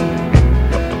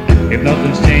 If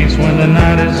nothing's changed when the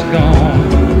night is gone,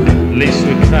 at least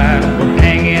we tried, we're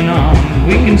hanging on.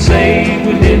 We can say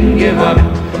we didn't give up,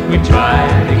 we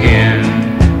tried again.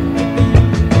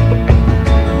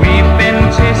 We've been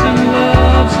chasing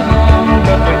love so long,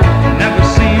 but we never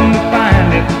seem to find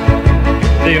it.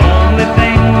 The only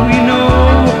thing we know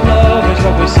of love is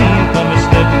what we've seen from a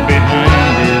step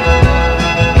behind it.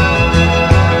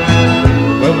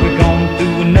 Well, we've gone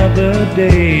through another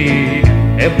day.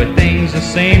 Everything's the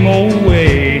same old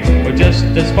way. We're just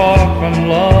as far from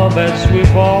love as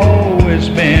we've always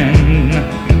been.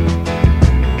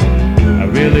 I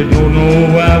really don't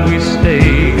know why we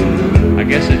stay. I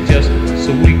guess it's just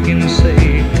so we can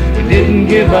say we didn't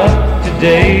give up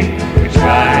today, we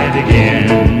tried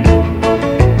again.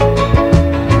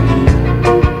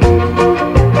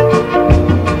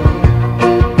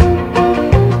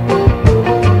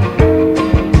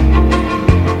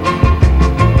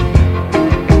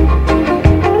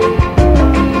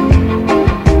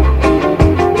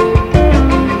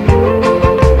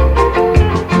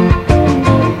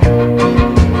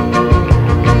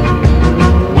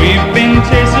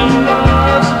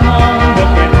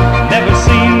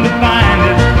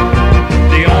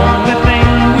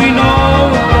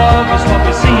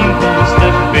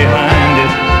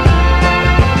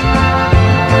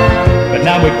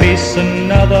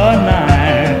 Another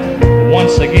night.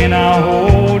 Once again I'll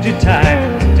hold you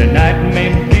tight. Tonight may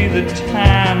be the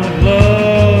time that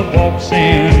love walks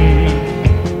in.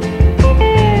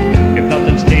 If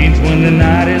nothing's changed when the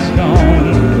night is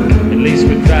gone, at least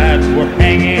we tried, we're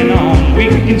hanging on. We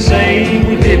can say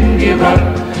we didn't give up,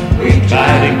 we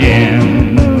tried again.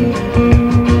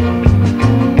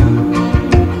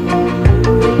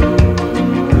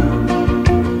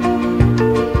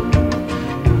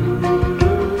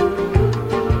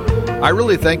 I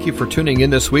really thank you for tuning in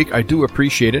this week. I do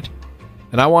appreciate it.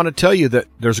 And I want to tell you that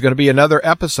there's going to be another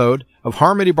episode of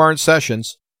Harmony Barn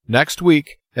Sessions next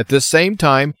week at this same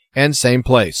time and same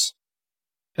place.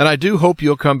 And I do hope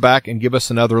you'll come back and give us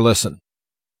another listen.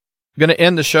 I'm going to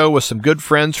end the show with some good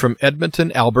friends from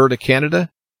Edmonton, Alberta,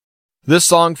 Canada. This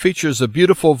song features the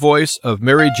beautiful voice of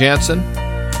Mary Jansen,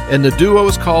 and the duo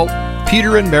is called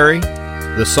Peter and Mary.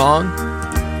 The song,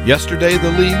 Yesterday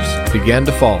the Leaves Began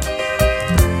to Fall.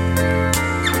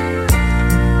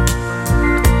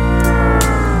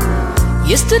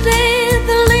 Yesterday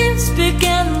the leaves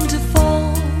began to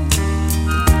fall.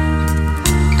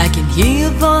 I can hear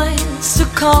your voice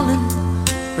a-calling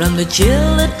from the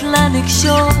chill Atlantic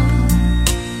shore.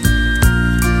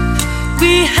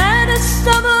 We had a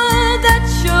summer that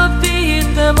sure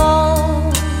beat them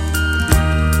all.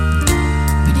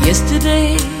 But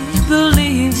yesterday the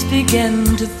leaves began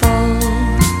to fall.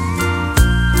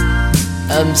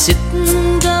 I'm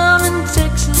sitting down in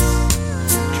Texas,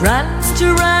 trying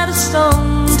to write a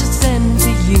song to send to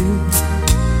you.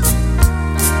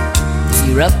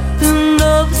 You're up in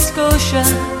Nova Scotia,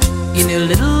 in your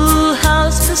little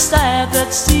house beside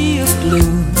that sea of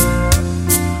blue.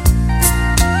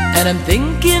 And I'm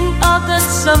thinking of that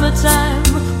summertime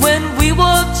when we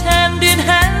walked hand in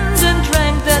hand and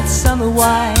drank that summer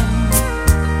wine.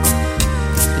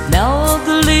 But now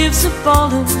the leaves are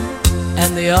falling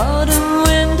and the autumn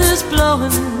wind is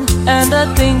blowing, and I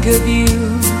think of you.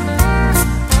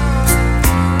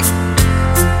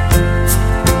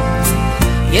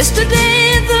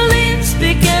 Yesterday the leaves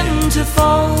began to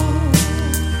fall.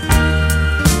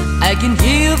 I can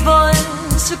hear your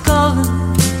voice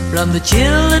a-calling from the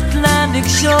chill Atlantic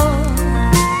shore.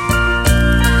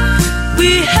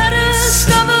 We had a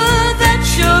summer that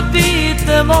sure beat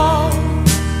them all.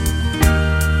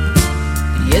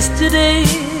 Yesterday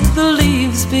the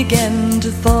leaves began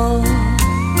to fall.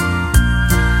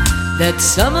 That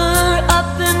summer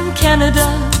up in Canada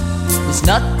was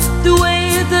not the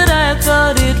way that I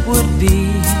thought it would be.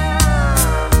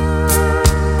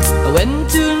 I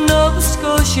went to Nova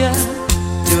Scotia,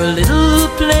 to a little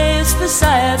place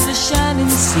beside the shining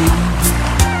sea,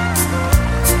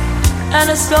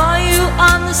 and I saw you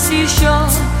on the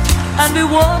seashore, and we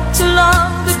walked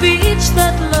along the beach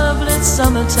that lovely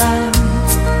summertime.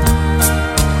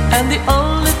 And the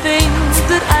only thing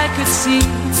that I could see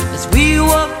as we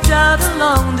walked out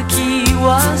along the quay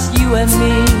was you and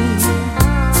me.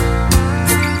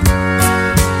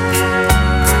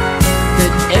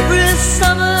 That every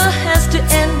summer has to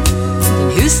end,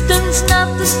 and Houston's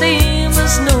not the same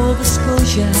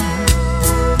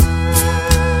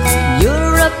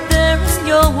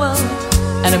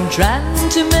and I'm trying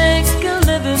to make a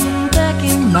living back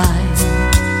in mine.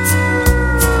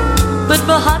 But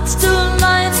my heart's still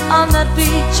lying on that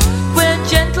beach where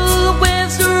gentle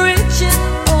waves are reaching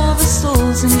over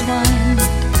souls entwined.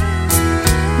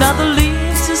 Now the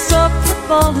leaves are softly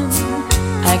falling,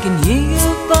 I can hear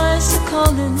your voice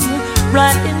calling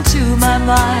right into my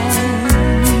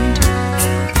mind.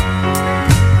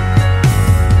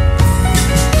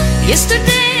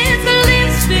 Yesterday the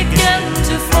leaves began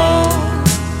to fall,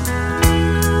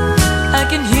 I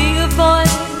can hear your voice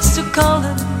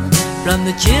calling from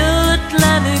the chill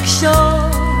Atlantic shore.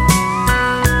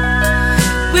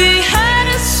 We had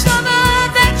a summer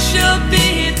that shall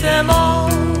beat them all,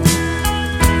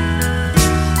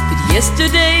 but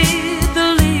yesterday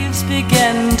the leaves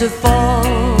began to fall.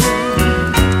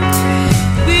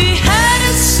 We had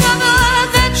a summer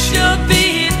that shall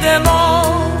beat them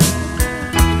all,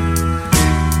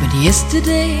 but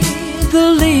yesterday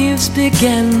the leaves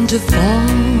began to fall.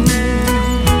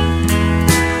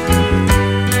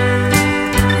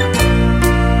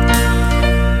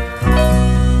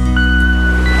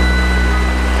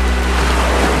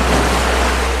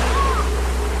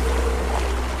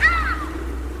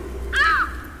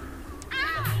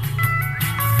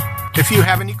 If you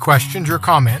have any questions or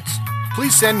comments,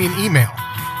 please send me an email.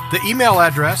 The email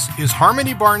address is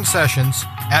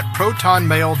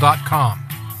harmonybarnsessions@protonmail.com.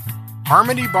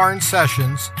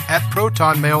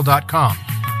 harmonybarnsessions@protonmail.com.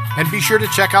 And be sure to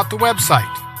check out the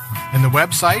website. And the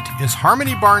website is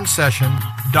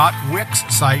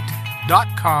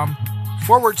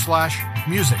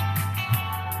harmonybarnsession.wixsite.com/music.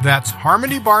 That's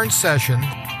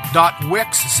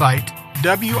harmonybarnsession.wixsite,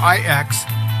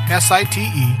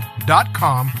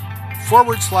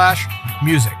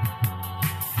 wixsite.com/music.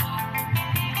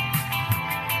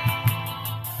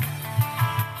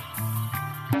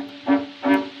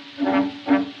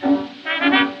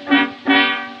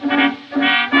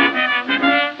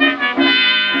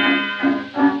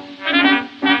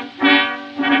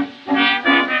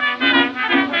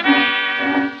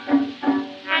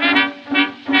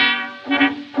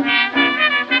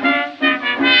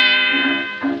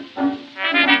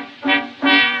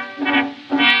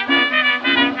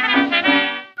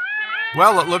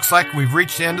 Well, it looks like we've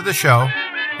reached the end of the show,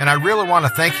 and I really want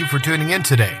to thank you for tuning in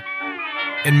today.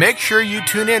 And make sure you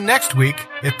tune in next week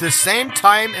at this same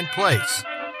time and place.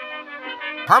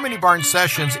 Harmony Barn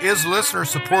Sessions is listener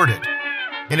supported,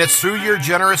 and it's through your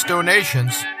generous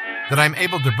donations that I'm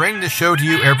able to bring the show to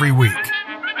you every week.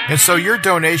 And so your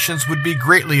donations would be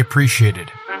greatly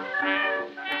appreciated.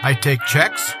 I take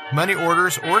checks, money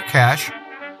orders, or cash.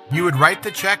 You would write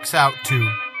the checks out to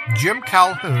Jim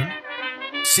Calhoun,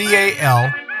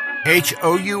 C-A-L-H-O-U-N,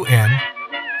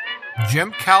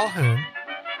 Jim Calhoun,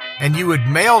 and you would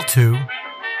mail to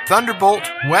Thunderbolt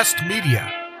West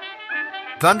Media,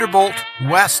 Thunderbolt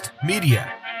West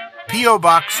Media, P.O.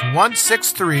 Box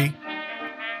 163,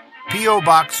 P.O.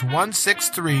 Box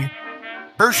 163,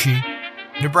 Hershey,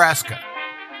 Nebraska,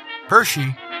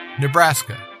 Hershey,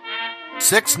 Nebraska,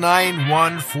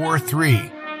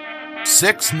 69143,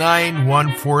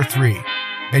 69143.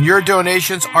 And your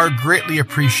donations are greatly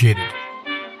appreciated.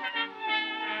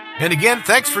 And again,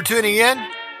 thanks for tuning in.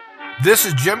 This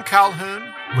is Jim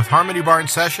Calhoun with Harmony Barn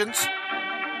Sessions,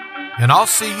 and I'll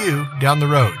see you down the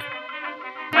road.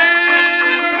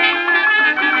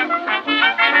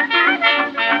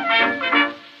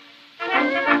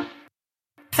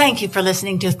 Thank you for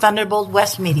listening to Thunderbolt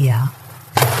West Media.